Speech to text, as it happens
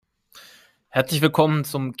Herzlich willkommen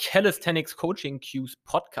zum Calisthenics Coaching Cues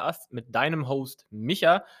Podcast mit deinem Host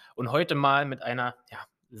Micha und heute mal mit einer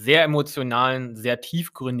sehr emotionalen, sehr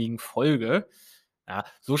tiefgründigen Folge. Ja,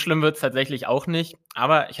 so schlimm wird es tatsächlich auch nicht,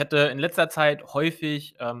 aber ich hatte in letzter Zeit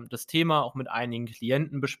häufig das Thema auch mit einigen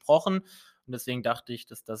Klienten besprochen und deswegen dachte ich,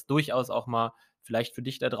 dass das durchaus auch mal vielleicht für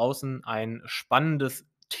dich da draußen ein spannendes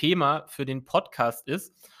Thema für den Podcast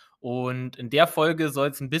ist. Und in der Folge soll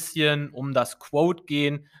es ein bisschen um das Quote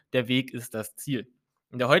gehen: „Der Weg ist das Ziel.“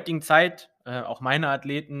 In der heutigen Zeit, auch meine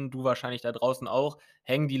Athleten, du wahrscheinlich da draußen auch,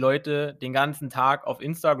 hängen die Leute den ganzen Tag auf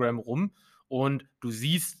Instagram rum und du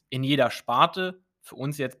siehst in jeder Sparte, für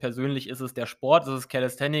uns jetzt persönlich ist es der Sport, das ist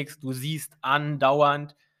Calisthenics, du siehst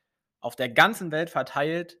andauernd auf der ganzen Welt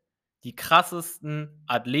verteilt die krassesten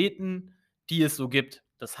Athleten, die es so gibt.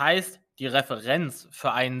 Das heißt, die Referenz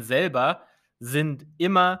für einen selber sind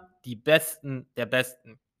immer die Besten der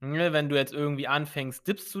Besten. Ne, wenn du jetzt irgendwie anfängst,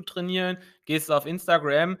 Dips zu trainieren, gehst du auf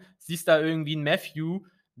Instagram, siehst da irgendwie 'n Matthew,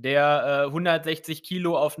 der 160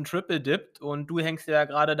 Kilo auf 'n Triple dippt und du hängst dir da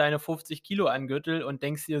grade deine 50 Kilo an 'n Gürtel und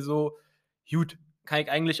denkst dir so: „Gut, kann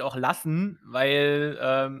ich eigentlich auch lassen,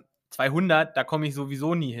 weil, 200, da komme ich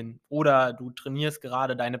sowieso nie hin.“ Oder du trainierst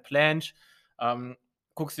gerade deine Planche,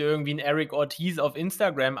 guckst dir irgendwie 'n Eric Ortiz auf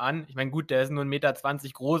Instagram an. Ich meine, gut, der ist nur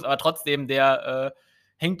 1,20 m groß, aber trotzdem, der,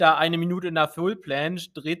 hängt da eine Minute in der Full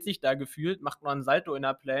Planche, dreht sich da gefühlt, macht noch 'n Salto in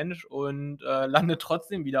der Planche und, landet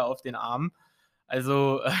trotzdem wieder auf den Armen.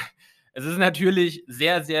 Also, es ist natürlich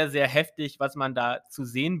sehr, sehr, sehr heftig, was man da zu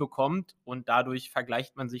sehen bekommt und dadurch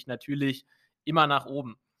vergleicht man sich natürlich immer nach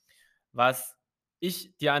oben. Was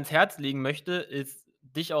ich dir ans Herz legen möchte, ist,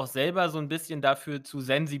 dich auch selber so 'n bisschen dafür zu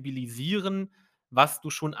sensibilisieren, was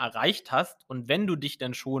du schon erreicht hast. Und wenn du dich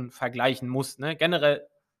denn schon vergleichen musst, ne? Generell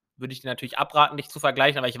würde ich dir natürlich abraten, dich zu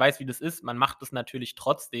vergleichen, aber ich weiß, wie das ist. Man macht es natürlich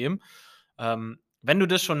trotzdem. Wenn du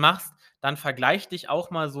das schon machst, dann vergleich dich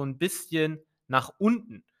auch mal so 'n bisschen nach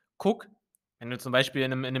unten. Guck, wenn du zum Beispiel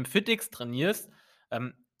in 'nem FitX trainierst,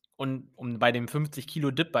 ähm, und um bei dem 50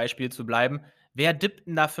 Kilo Dip-Beispiel zu bleiben, wer dippt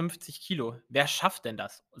 'n da 50 Kilo? Wer schafft denn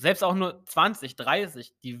das? Selbst auch nur 20,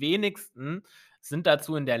 30. Die wenigsten sind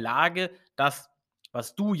dazu in der Lage, das,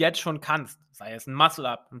 was du jetzt schon kannst, sei es 'n Muscle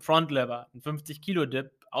Up, 'n Front Lever, 'n 50 Kilo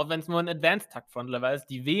Dip, auch wenn's nur 'n Advanced Tuck Front Lever ist,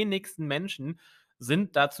 die wenigsten Menschen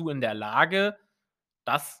sind dazu in der Lage,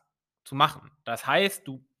 das zu machen. Das heißt,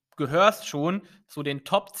 du gehörst schon zu den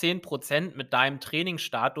Top 10% mit deinem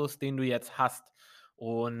Trainingsstatus, den du jetzt hast.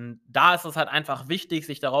 Und da ist es halt einfach wichtig,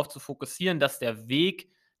 sich darauf zu fokussieren, dass der Weg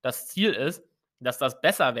das Ziel ist, dass das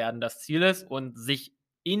Besserwerden das Ziel ist und sich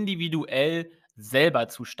individuell selber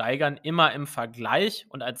zu steigern, immer im Vergleich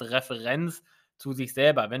und als Referenz zu sich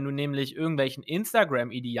selber. Wenn du nämlich irgendwelchen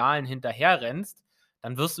Instagram-Idealen hinterherrennst,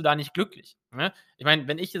 dann wirst du da nicht glücklich, ne? Ich meine,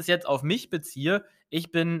 wenn ich es jetzt auf mich beziehe,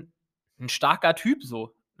 ich bin 'n starker Typ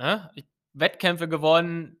so, ne? Wettkämpfe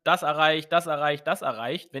gewonnen, das erreicht, das erreicht, das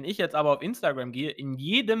erreicht. Wenn ich jetzt aber auf Instagram gehe, in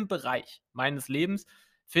jedem Bereich meines Lebens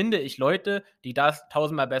finde ich Leute, die das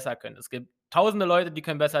tausendmal besser können. Es gibt tausende Leute, die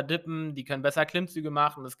können besser dippen, die können besser Klimmzüge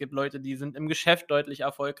machen. Es gibt Leute, die sind im Geschäft deutlich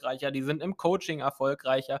erfolgreicher, die sind im Coaching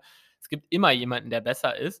erfolgreicher. Es gibt immer jemanden, der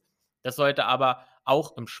besser ist. Das sollte aber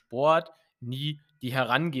auch im Sport nie die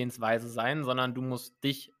Herangehensweise sein, sondern du musst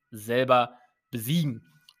dich selber besiegen.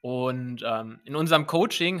 Und, in unserem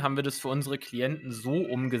Coaching haben wir das für unsere Klienten so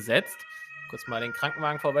umgesetzt, kurz mal den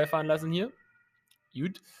Krankenwagen vorbeifahren lassen hier.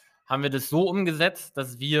 Gut, haben wir das so umgesetzt,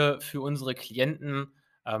 dass wir für unsere Klienten,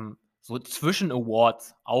 so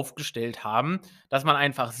Zwischen-Awards aufgestellt haben, dass man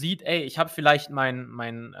einfach sieht: „Ey, ich habe vielleicht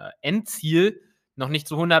mein Endziel noch nicht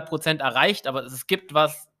zu 100% erreicht, aber es gibt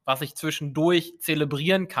was, was ich zwischendurch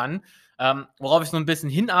zelebrieren kann, worauf ich so ein bisschen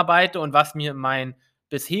hinarbeite und was mir meinen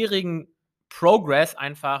bisherigen Progress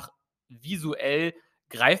einfach visuell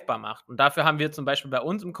greifbar macht.“ Und dafür haben wir zum Beispiel bei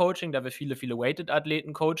uns im Coaching, da wir viele, viele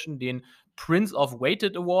Weighted-Athleten coachen, den Prince of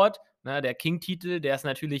Weighted Award. Ne, der King-Titel, der ist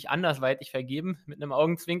natürlich andersweitig vergeben, mit einem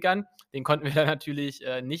Augenzwinkern. Den konnten wir dann natürlich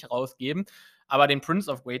nicht rausgeben. Aber den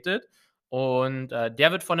Prince of Weighted. Und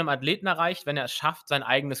der wird von einem Athleten erreicht, wenn er es schafft, sein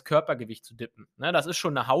eigenes Körpergewicht zu dippen. Ne, das ist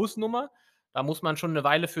schon eine Hausnummer. Da muss man schon eine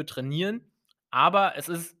Weile für trainieren. Aber es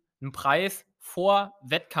ist ein Preis vor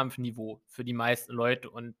Wettkampfniveau für die meisten Leute.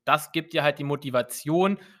 Und das gibt dir halt die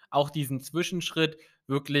Motivation, auch diesen Zwischenschritt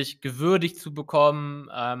wirklich gewürdigt zu bekommen,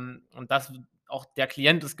 und dass auch der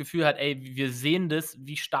Klient das Gefühl hat: „Ey, wir sehen das,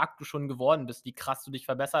 wie stark du schon geworden bist, wie krass du dich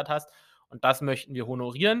verbessert hast und das möchten wir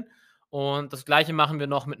honorieren.“ Und das Gleiche machen wir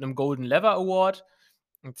noch mit einem Golden Lever Award.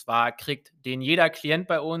 Und zwar kriegt den jeder Klient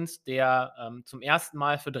bei uns, der, zum ersten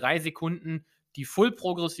Mal für 3 Sekunden die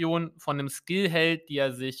Full-Progression von einem Skill hält, die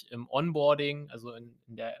er sich im Onboarding, also in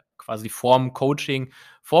der quasi vorm Coaching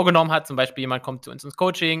vorgenommen hat. Zum Beispiel jemand kommt zu uns ins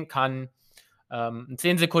Coaching, kann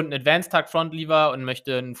 10 Sekunden Advanced Tuck Front Lever und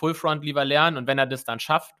möchte einen Full Front Lever lernen. Und wenn er das dann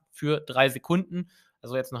schafft für 3 Sekunden,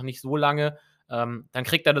 also jetzt noch nicht so lange, dann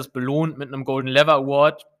kriegt er das belohnt mit einem Golden Lever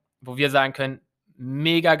Award, wo wir sagen können,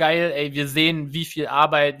 mega geil, ey, wir sehen, wie viel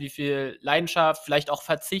Arbeit, wie viel Leidenschaft, vielleicht auch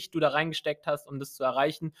Verzicht du da reingesteckt hast, um das zu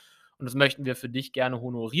erreichen. Und das möchten wir für dich gerne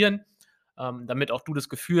honorieren, damit auch du das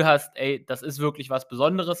Gefühl hast, ey, das ist wirklich was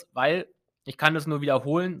Besonderes, weil, ich kann das nur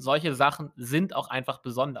wiederholen, solche Sachen sind auch einfach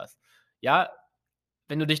besonders. Ja,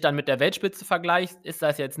 wenn du dich dann mit der Weltspitze vergleichst, ist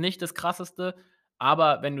das jetzt nicht das Krasseste,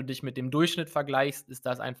 aber wenn du dich mit dem Durchschnitt vergleichst, ist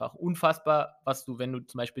das einfach unfassbar, was du, wenn du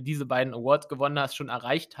zum Beispiel diese beiden Awards gewonnen hast, schon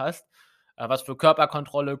erreicht hast, was für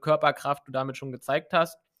Körperkontrolle, Körperkraft du damit schon gezeigt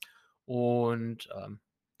hast. Und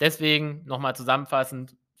deswegen nochmal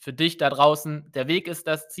zusammenfassend, für dich da draußen, der Weg ist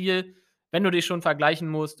das Ziel. Wenn du dich schon vergleichen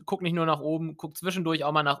musst, guck nicht nur nach oben, guck zwischendurch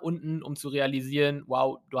auch mal nach unten, um zu realisieren,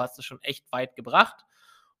 wow, du hast es schon echt weit gebracht.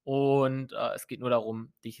 Und es geht nur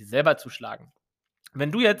darum, dich selber zu schlagen.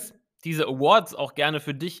 Wenn du jetzt diese Awards auch gerne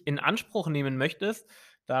für dich in Anspruch nehmen möchtest,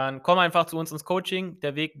 dann komm einfach zu uns ins Coaching.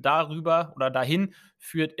 Der Weg darüber oder dahin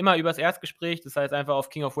führt immer übers Erstgespräch. Das heißt, einfach auf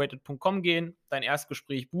kingofweighted.com gehen, dein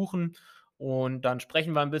Erstgespräch buchen und dann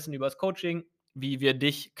sprechen wir ein bisschen über das Coaching, wie wir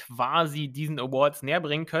dich quasi diesen Awards näher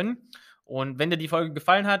bringen können. Und wenn dir die Folge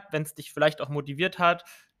gefallen hat, wenn es dich vielleicht auch motiviert hat,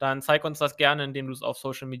 dann zeig uns das gerne, indem du es auf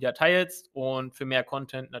Social Media teilst und für mehr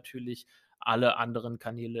Content natürlich alle anderen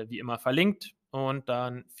Kanäle wie immer verlinkt. Und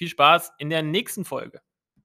dann viel Spaß in der nächsten Folge.